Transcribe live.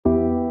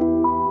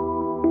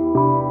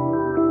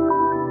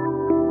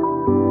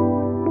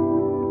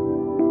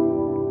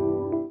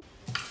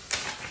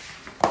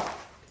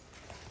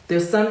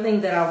There's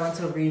something that I want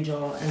to read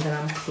y'all, and then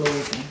I'm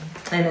closing.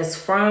 And it's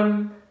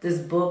from this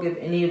book, if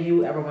any of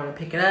you ever want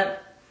to pick it up.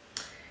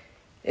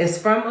 It's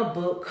from a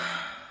book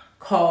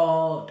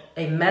called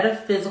A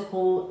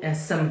Metaphysical and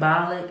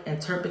Symbolic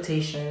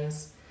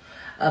Interpretations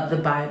of the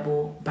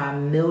Bible by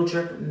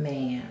Mildred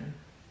Mann.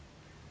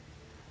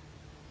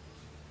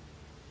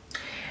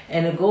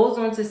 And it goes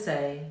on to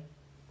say,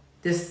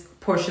 this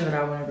portion that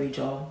I want to read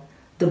y'all.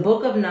 The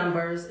book of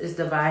Numbers is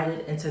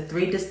divided into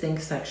 3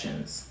 distinct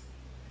sections.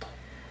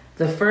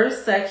 The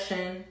first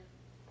section,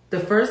 the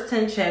first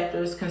 10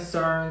 chapters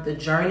concern the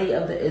journey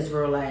of the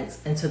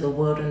Israelites into the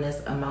wilderness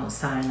of Mount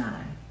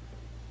Sinai.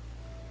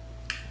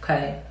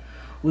 Okay,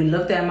 we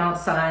looked at Mount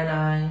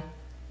Sinai.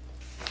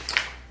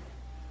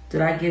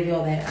 Did I give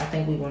y'all that? I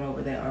think we went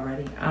over that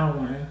already. I don't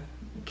want to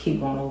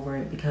keep going over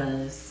it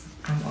because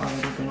I'm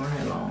already been on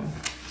here long.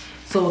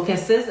 So it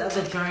consists of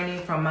the journey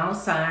from Mount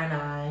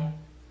Sinai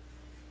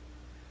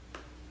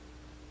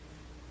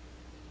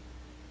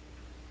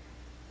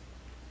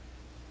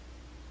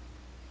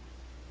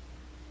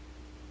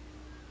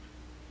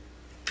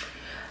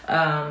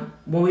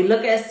when we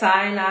look at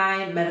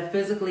Sinai,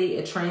 metaphysically,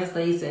 it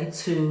translates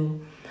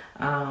into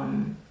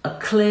a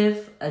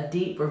cliff, a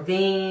deep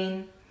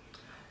ravine,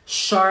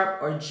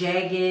 sharp or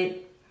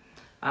jagged.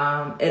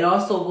 It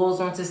also goes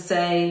on to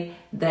say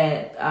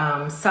that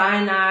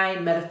Sinai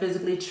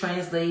metaphysically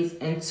translates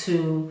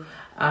into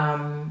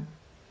hold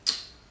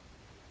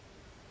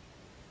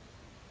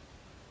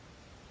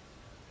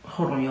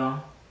on,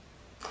 y'all.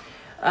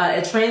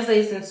 It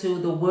translates into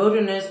the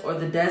wilderness or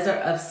the desert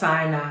of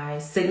Sinai,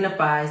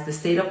 signifies the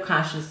state of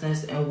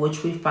consciousness in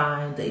which we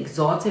find the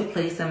exalted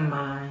place in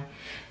mind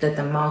that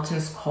the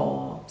mountains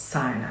call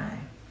Sinai.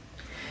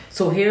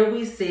 So here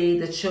we see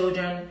the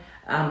children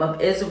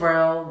of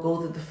Israel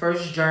go through the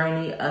first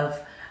journey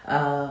of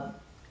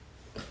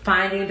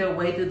finding their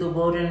way through the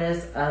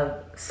wilderness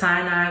of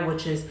Sinai,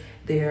 which is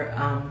their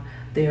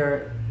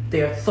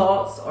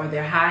thoughts or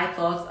their high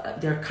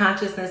thoughts, their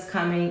consciousness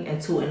coming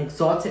into an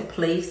exalted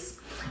place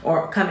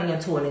or coming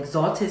into an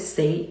exalted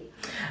state.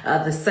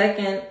 The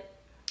second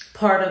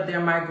part of their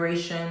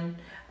migration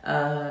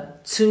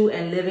to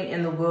and living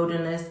in the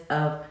wilderness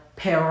of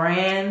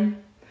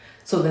Paran.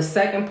 So the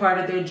second part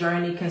of their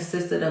journey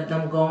consisted of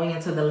them going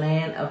into the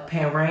land of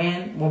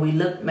Paran. When we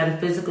look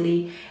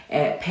metaphysically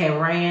at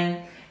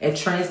Paran, it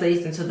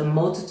translates into the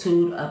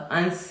multitude of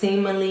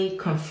unseemly,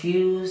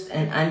 confused,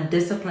 and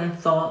undisciplined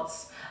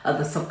thoughts of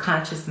the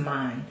subconscious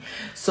mind.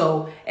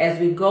 So as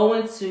the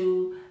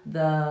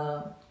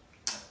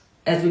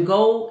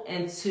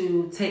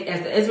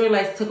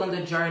Israelites took on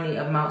the journey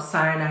of Mount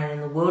Sinai in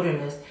the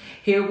wilderness,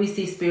 here we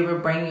see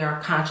Spirit bringing our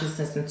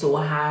consciousness into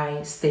a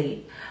high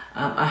state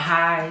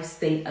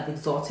of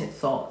exalted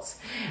thoughts.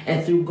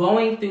 And through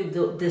going through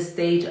this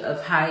stage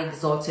of high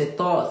exalted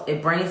thoughts,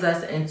 it brings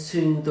us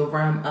into the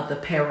realm of the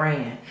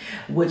Paran,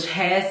 which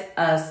has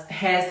us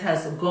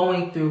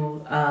going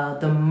through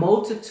the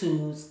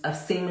multitudes of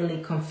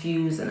seemingly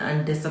confused and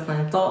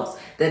undisciplined thoughts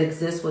that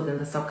exist within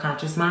the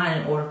subconscious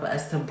mind in order for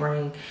us to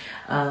bring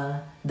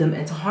them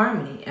into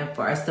harmony and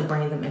for us to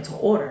bring them into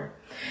order.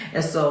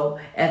 And so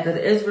after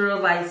the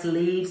Israelites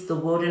leaves the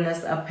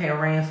wilderness of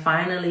Paran,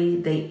 finally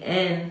they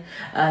end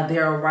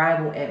their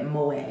arrival at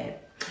Moab.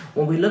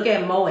 When we look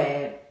at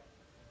Moab,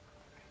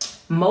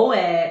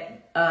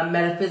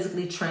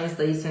 metaphysically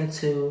translates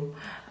into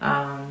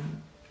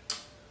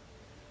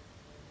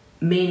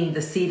meaning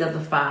the seed of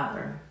the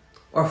Father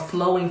or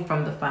flowing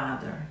from the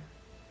Father.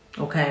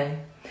 Okay,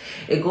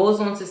 it goes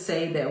on to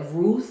say that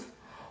Ruth,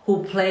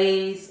 who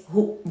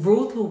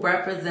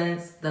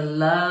represents the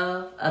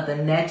love of the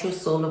natural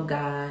soul of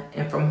God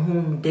and from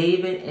whom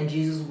David and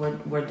Jesus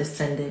were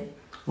descended,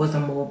 was a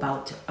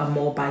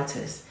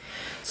Moabitess.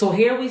 So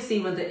here we see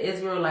when the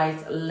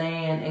Israelites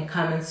land and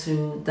come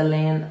into the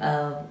land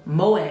of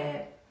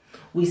Moab,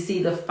 we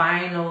see the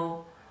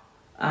final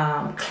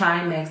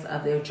climax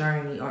of their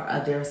journey or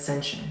of their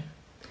ascension.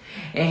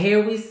 And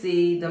here we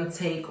see them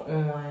take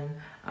on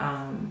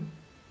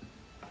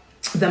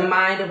the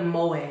mind of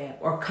Moab,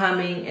 or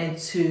coming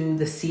into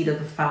the seat of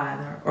the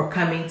Father, or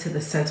coming to the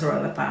center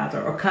of the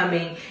Father, or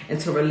coming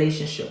into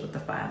relationship with the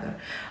Father.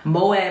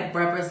 Moab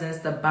represents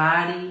the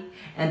body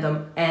and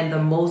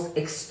the most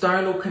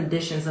external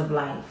conditions of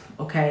life.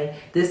 Okay,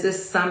 this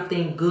is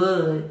something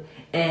good,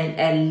 and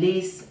at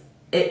least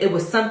it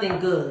was something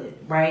good,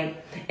 right?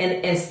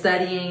 And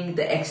studying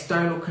the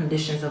external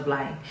conditions of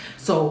life.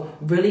 So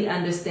really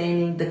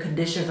understanding the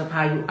conditions of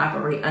how you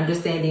operate,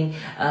 understanding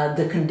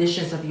the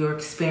conditions of your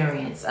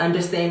experience,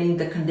 understanding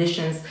the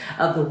conditions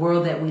of the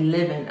world that we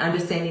live in,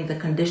 understanding the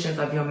conditions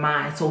of your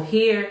mind. So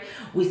here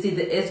we see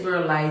the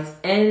Israelites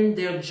end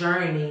their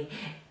journey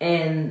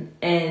and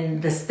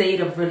the state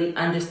of really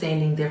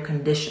understanding their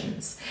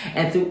conditions.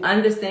 And through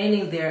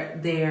understanding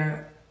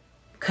their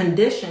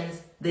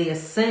conditions, they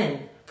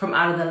ascend from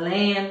out of the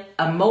land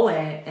of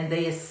Moab, and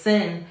they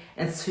ascend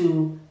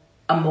into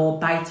a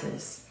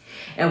Moabitess.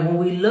 And when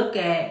we look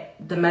at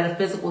the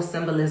metaphysical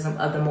symbolism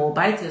of the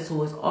Moabitess,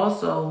 who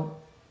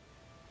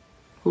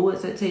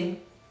is it,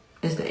 T?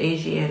 It's the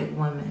Asiatic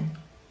woman.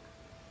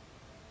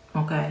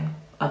 okay,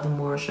 of the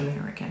Moorish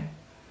American.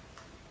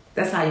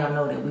 That's how y'all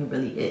know that we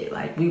really,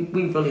 like, we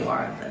really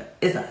are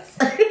it's us.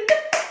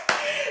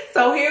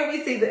 So here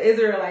we see the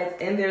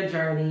Israelites in their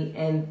journey,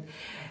 and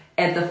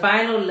at the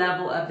final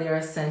level of their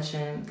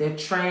ascension, they're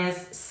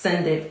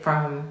transcended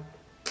from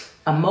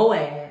a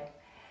Moab,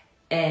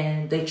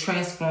 and they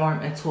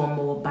transform into a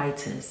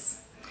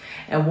Moabitess.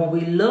 And when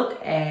we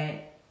look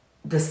at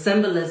the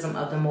symbolism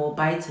of the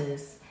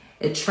Moabitess,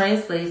 it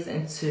translates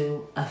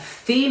into a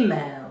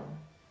female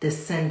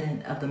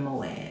descendant of the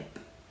Moab.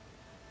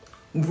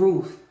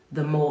 Ruth,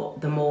 the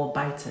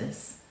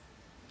Moabitess.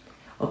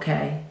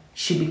 Okay?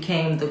 She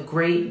became the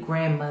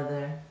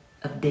great-grandmother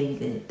of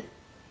David.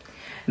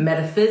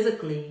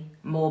 Metaphysically,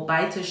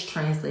 Moabitess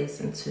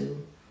translates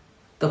into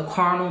the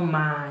carnal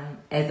mind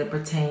as it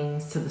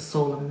pertains to the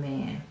soul of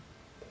man.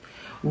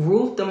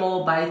 Ruth the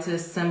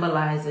Moabitess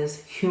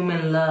symbolizes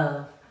human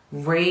love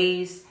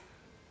raised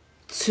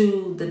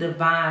to the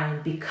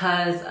divine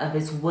because of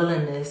its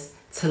willingness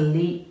to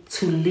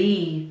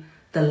leave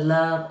the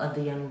love of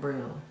the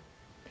unreal.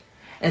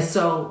 And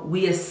so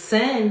we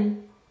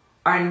ascend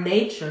our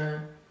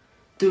nature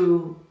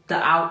through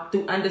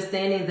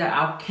understanding the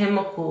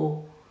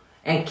alchemical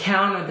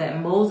encounter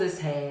that Moses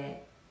had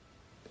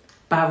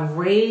by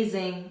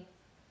raising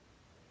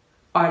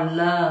our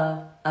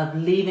love of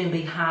leaving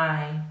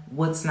behind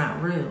what's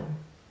not real.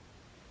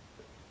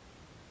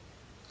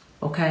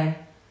 Okay?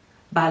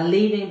 By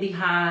leaving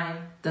behind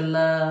the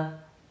love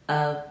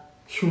of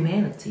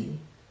humanity.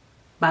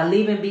 By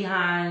leaving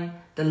behind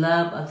the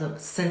love of the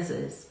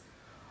senses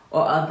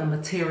or of the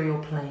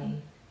material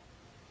plane.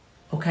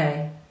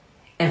 Okay?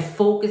 And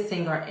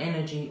focusing our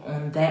energy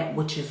on that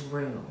which is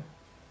real.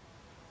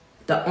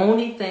 The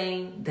only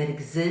thing that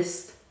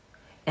exists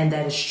and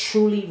that is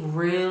truly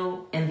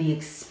real in the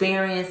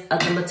experience of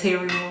the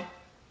material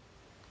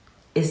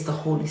is the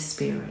Holy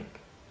Spirit,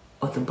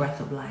 or the breath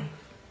of life.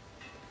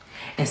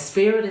 And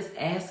Spirit is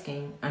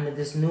asking under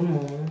this new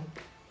moon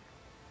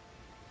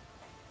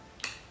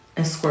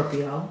in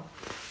Scorpio,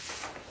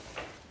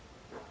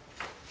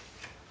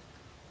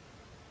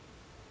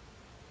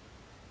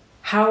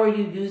 how are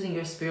you using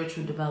your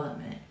spiritual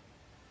development?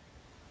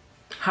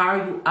 How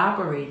are you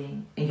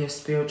operating in your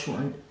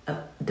spiritual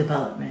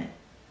development?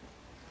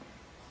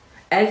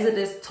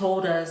 Exodus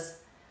told us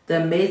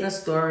the amazing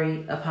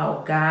story of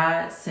how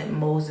God sent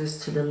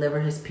Moses to deliver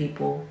his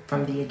people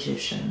from the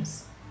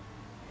Egyptians.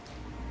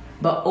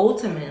 But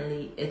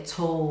ultimately, it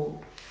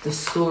told the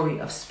story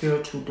of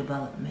spiritual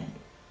development.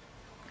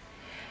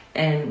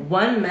 And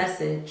one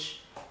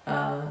message,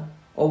 or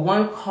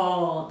one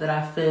call that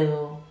I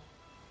feel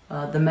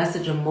the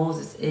message of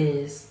Moses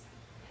is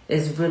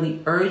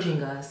really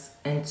urging us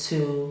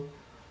into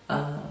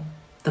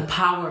the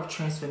power of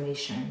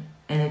transformation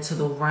and into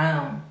the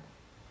realm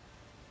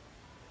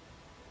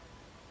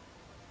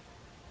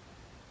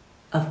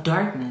of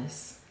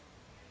darkness,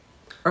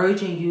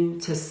 urging you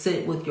to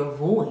sit with your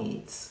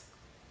voids,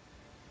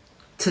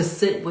 to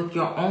sit with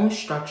your own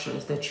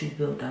structures that you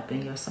built up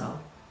in yourself,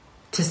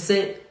 to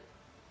sit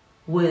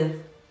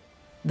with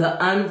the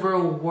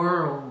unreal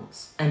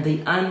worlds and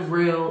the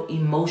unreal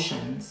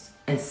emotions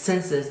and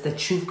senses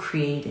that you've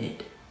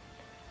created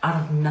out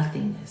of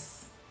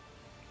nothingness.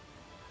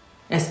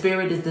 And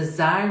Spirit is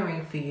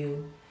desiring for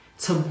you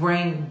to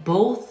bring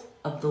both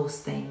of those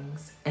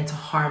things into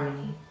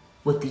harmony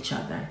with each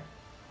other,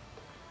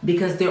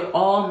 because they're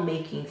all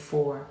making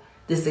for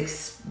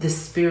this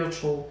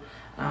spiritual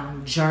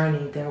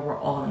journey that we're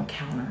all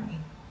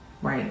encountering,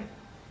 right?